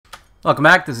Welcome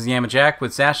back, this is Yamajac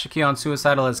with Sashiki on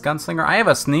Suicidal as Gunslinger. I have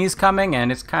a sneeze coming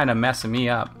and it's kind of messing me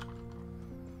up.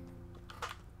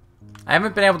 I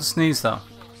haven't been able to sneeze though.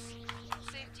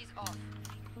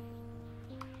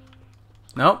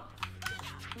 Nope.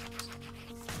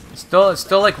 It's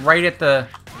still like right at the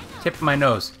tip of my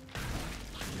nose.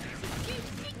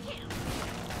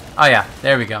 Oh yeah,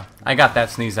 there we go. I got that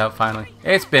sneeze out finally.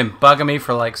 It's been bugging me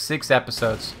for like 6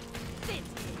 episodes.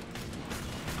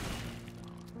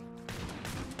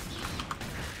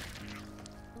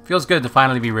 Feels good to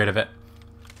finally be rid of it.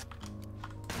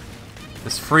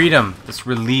 This freedom, this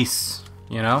release,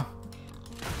 you know?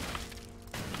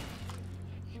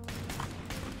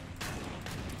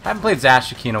 I haven't played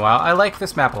Zashiki in a while. I like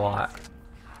this map a lot.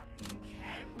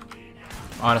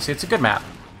 Honestly, it's a good map.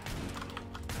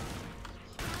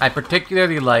 I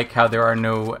particularly like how there are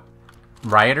no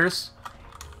rioters.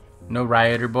 No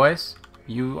rioter boys.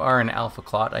 You are an alpha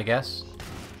clot, I guess.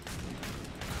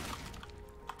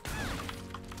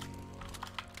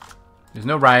 There's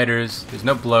no rioters, there's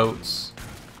no bloats.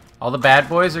 All the bad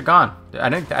boys are gone. I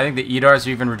think the Edars are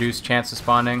even reduced chance of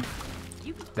spawning.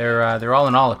 They're all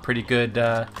in all a pretty good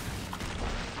good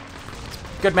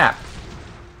map.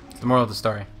 It's the moral of the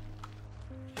story.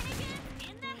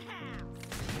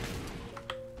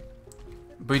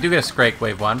 But we do get a Scrake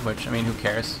wave 1, which, I mean, who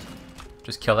cares?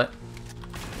 Just kill it.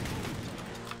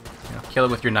 You know, kill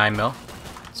it with your 9mm.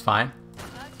 It's fine.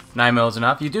 9mm is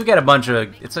enough. You do get a bunch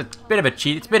of... It's a bit of a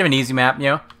cheat. It's a bit of an easy map, you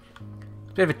know?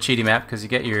 It's a bit of a cheaty map, because you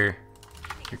get your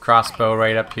crossbow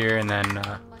right up here, and then...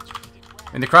 I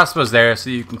mean, the crossbow's there, so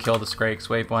you can kill the Skrakes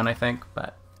wave 1, I think,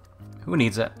 but... Who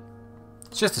needs it?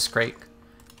 It's just a Skrake.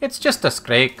 It's just a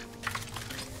Skrake.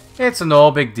 It's no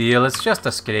big deal. It's just a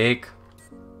Skrake.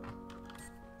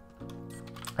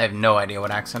 I have no idea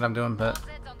what accent I'm doing, but...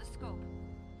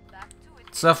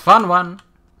 It's a fun one.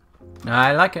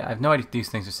 I like it. I have no idea what these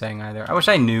things are saying either. I wish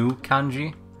I knew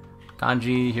kanji.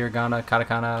 Kanji, hiragana,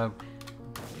 katakana,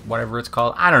 whatever it's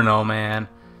called. I don't know, man.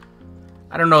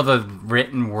 I don't know the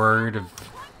written word of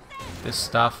this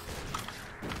stuff.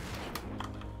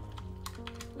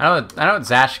 I know what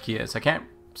Zashiki is. I can't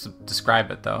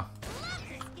describe it though.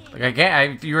 Like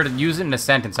if you were to use it in a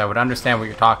sentence, I would understand what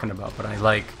you're talking about. But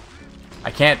I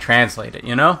can't translate it.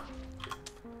 You know.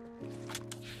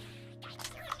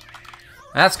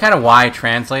 And that's kind of why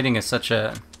translating is such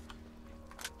a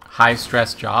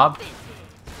high-stress job.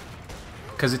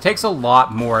 Because it takes a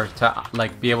lot more to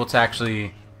like be able to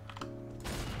actually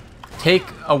take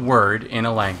a word in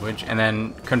a language and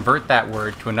then convert that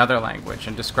word to another language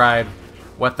and describe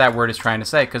what that word is trying to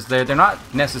say. Because they're not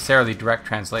necessarily direct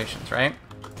translations, right?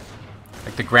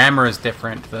 Like the grammar is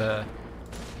different, the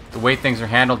way things are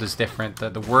handled is different,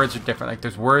 the words are different. Like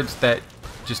there's words that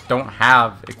just don't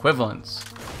have equivalents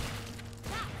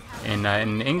in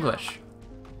English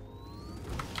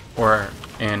or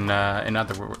in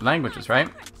other languages, right?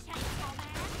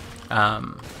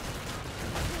 That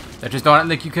just don't,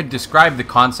 like, you could describe the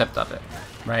concept of it,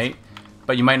 right?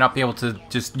 But you might not be able to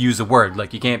just use a word.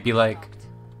 Like you can't be like,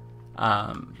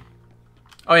 oh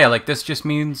yeah, like this just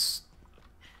means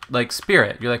like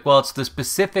spirit. You're like, well, it's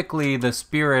specifically the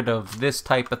spirit of this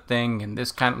type of thing and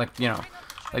this kind of, like, you know,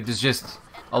 like there's just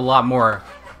a lot more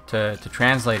to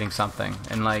translating something.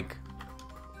 And like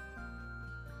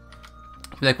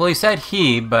well, he said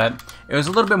he, but it was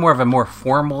a little bit more of a more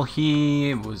formal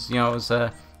he. It was, you know, it was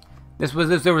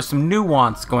there was some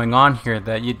nuance going on here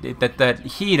that that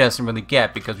he doesn't really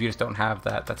get because we just don't have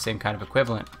that same kind of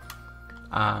equivalent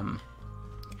a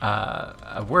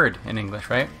word in English,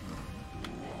 right?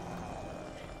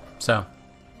 So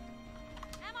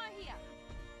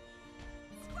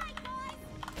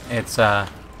it's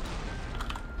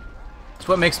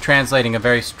what makes translating a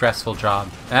very stressful job.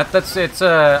 And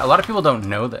a lot of people don't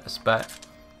know this, but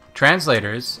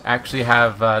translators actually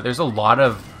have there's a lot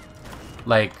of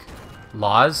like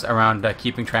laws around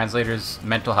keeping translators'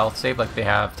 mental health safe. Like they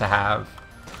have to have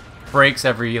breaks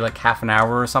every like half an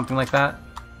hour or something like that.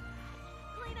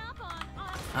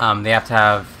 They have to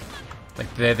have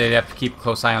like they have to keep a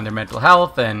close eye on their mental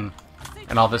health and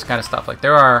all this kind of stuff. Like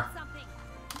there are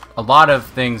a lot of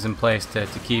things in place to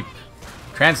keep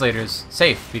translators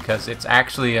safe because it's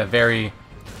actually a very,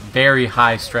 very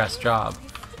high stress job.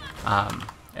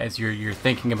 As you're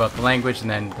thinking about the language and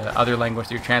then the other language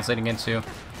that you're translating into.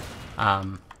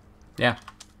 Yeah.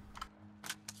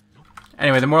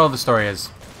 Anyway, the moral of the story is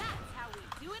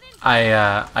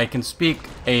I can speak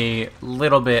a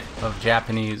little bit of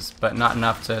Japanese, but not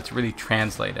enough to really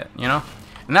translate it, you know?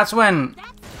 And that's when,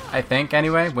 I think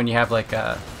anyway, when you have like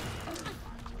a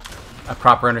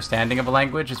proper understanding of a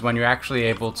language is when you're actually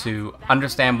able to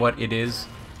understand what it is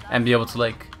and be able to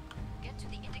like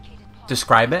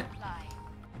describe it.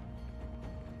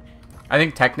 I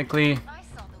think technically,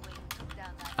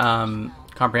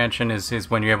 comprehension is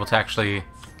when you're able to actually,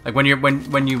 like when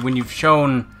you've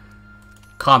shown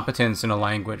competence in a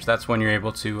language. That's when you're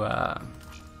able to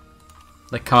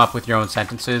like come up with your own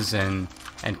sentences and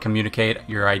communicate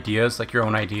your ideas, like your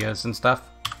own ideas and stuff,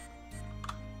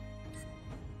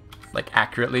 like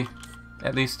accurately,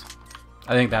 at least.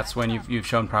 I think that's when you've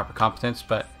shown proper competence.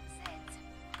 But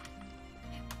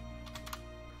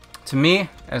to me,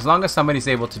 as long as somebody's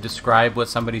able to describe what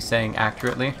somebody's saying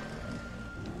accurately,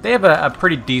 they have a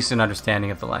pretty decent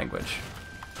understanding of the language.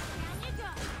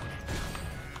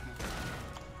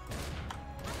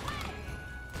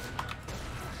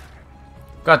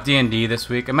 Got D&D this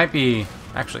week. It might be,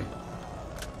 actually,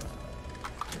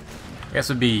 I guess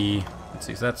it would be, let's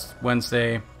see, so that's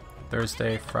Wednesday,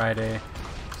 Thursday, Friday,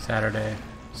 Saturday,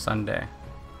 Sunday.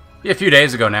 Be a few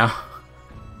days ago now,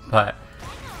 but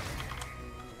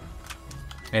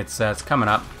it's coming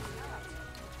up.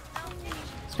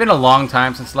 It's been a long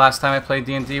time since the last time I played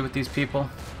D&D with these people,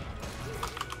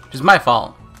 which is my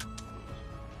fault.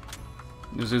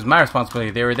 It was my responsibility.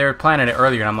 They were planning it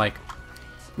earlier, and I'm like,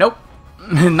 nope.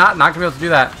 not gonna be able to do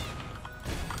that.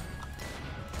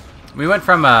 We went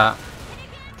from a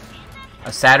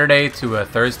Saturday to a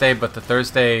Thursday, but the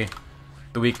Thursday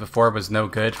the week before was no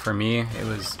good for me.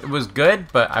 It was good,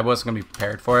 but I wasn't gonna be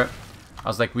prepared for it. I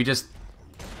was like,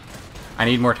 I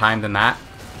need more time than that.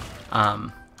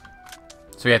 So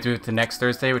we had to do it to next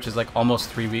Thursday, which is like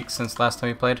almost 3 weeks since last time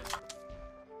we played.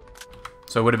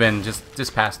 So it would have been just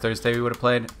this past Thursday we would have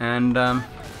played, and I'm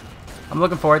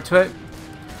looking forward to it.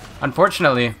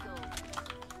 Unfortunately,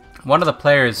 one of the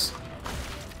players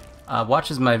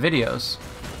watches my videos,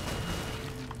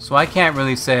 so I can't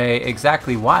really say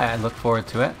exactly why I look forward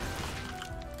to it.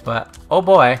 But, oh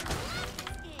boy,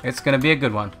 it's going to be a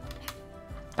good one.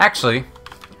 Actually,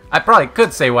 I probably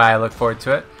could say why I look forward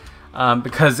to it,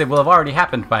 because it will have already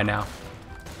happened by now.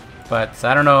 But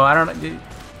I don't know,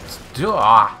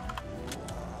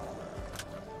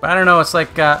 But I don't know, it's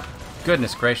like,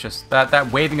 goodness gracious,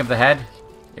 that waving of the head.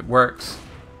 It works.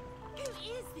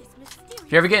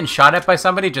 If you're ever getting shot at by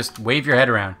somebody, just wave your head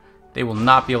around. They will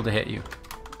not be able to hit you.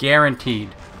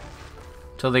 Guaranteed.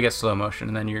 Until they get slow motion,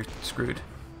 and then you're screwed.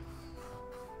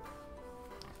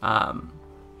 I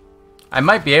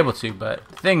might be able to, but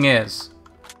the thing is...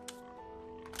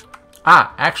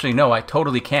 actually no, I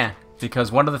totally can.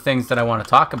 Because one of the things that I want to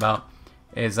talk about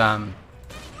is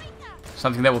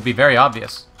something that will be very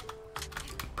obvious.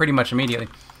 Pretty much immediately.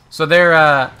 So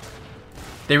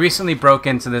they recently broke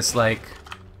into this, like,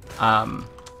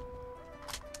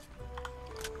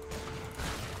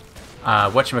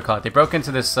 whatchamacallit? They broke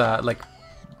into this, like,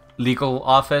 legal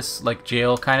office, like,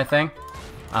 jail kind of thing.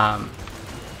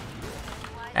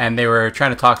 And they were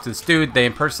trying to talk to this dude. They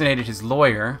impersonated his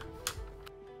lawyer.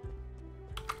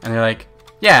 And they're like,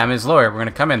 yeah, I'm his lawyer. We're going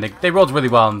to come in. They rolled really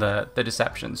well in the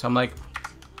deception. So I'm like,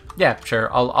 yeah,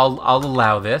 sure. I'll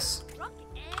allow this.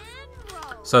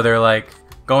 So they're like,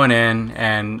 going in,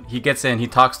 and he gets in, he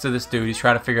talks to this dude, he's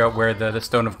trying to figure out where the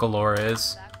Stone of Galore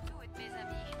is.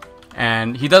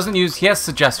 And he has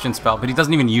suggestion spell, but he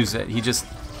doesn't even use it. He just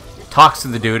talks to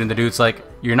the dude, and the dude's like,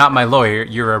 you're not my lawyer,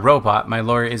 you're a robot. My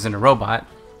lawyer isn't a robot.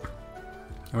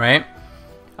 Right?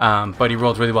 But he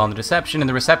rolled really well in the deception, and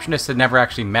the receptionist had never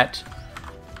actually met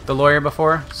the lawyer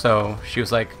before, so she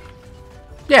was like,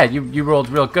 yeah, you rolled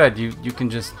real good. You can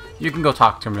go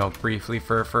talk to him real briefly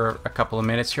for a couple of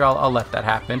minutes here. I'll let that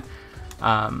happen.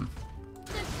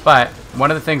 But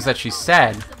one of the things that she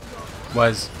said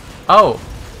was, oh,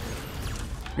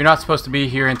 you're not supposed to be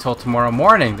here until tomorrow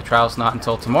morning. The trial's not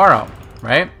until tomorrow,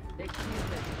 right?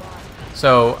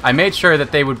 So I made sure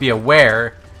that they would be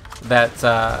aware that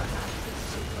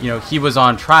he was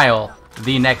on trial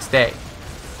the next day,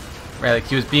 right? Like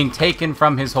he was being taken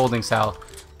from his holding cell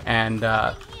and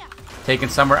taken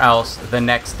somewhere else the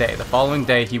next day. The following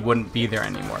day, he wouldn't be there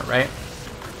anymore, right?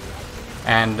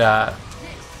 And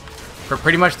for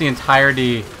pretty much the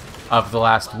entirety of the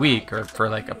last week, or for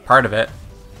like a part of it,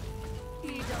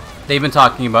 they've been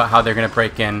talking about how they're going to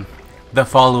break in the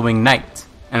following night.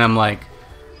 And I'm like,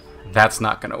 that's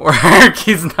not going to work.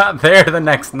 He's not there the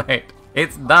next night.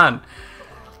 It's done.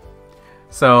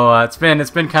 So it's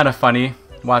been kind of funny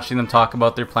watching them talk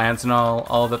about their plans and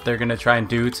all that they're gonna try and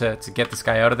do to get this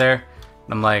guy out of there.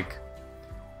 And I'm like,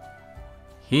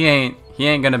 he ain't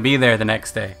gonna be there the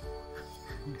next day.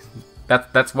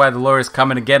 That's why the lawyer's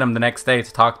coming to get him the next day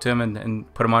to talk to him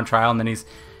and put him on trial, and then he's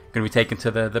gonna be taken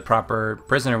to the proper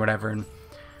prison or whatever. And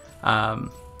I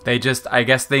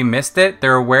guess they missed it.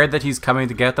 They're aware that he's coming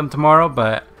to get them tomorrow,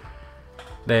 but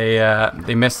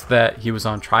they missed that he was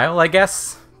on trial, I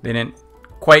guess. They didn't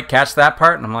quite catch that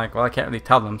part, and I'm like, well, I can't really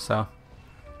tell them, so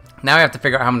now I have to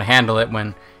figure out how I'm gonna handle it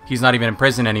when he's not even in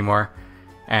prison anymore,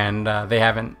 and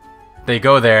they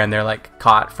go there and they're like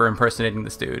caught for impersonating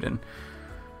this dude, and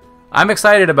I'm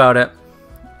excited about it,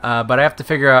 but I still have to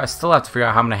figure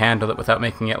out how I'm gonna handle it without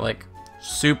making it like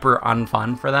super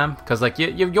unfun for them, because like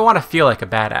you want to feel like a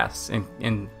badass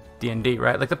in D&D,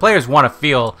 right? Like the players want to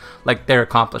feel like they're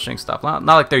accomplishing stuff, not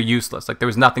like they're useless, like there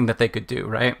was nothing that they could do,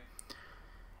 right?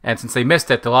 And since they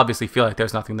missed it, they'll obviously feel like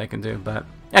there's nothing they can do. But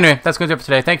anyway, that's going to do it for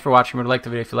today. Thank you for watching. Remember to like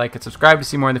the video if you like it, subscribe to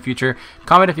see more in the future,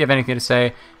 comment if you have anything to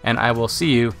say, and I will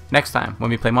see you next time when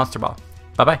we play Monster Ball.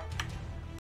 Bye bye.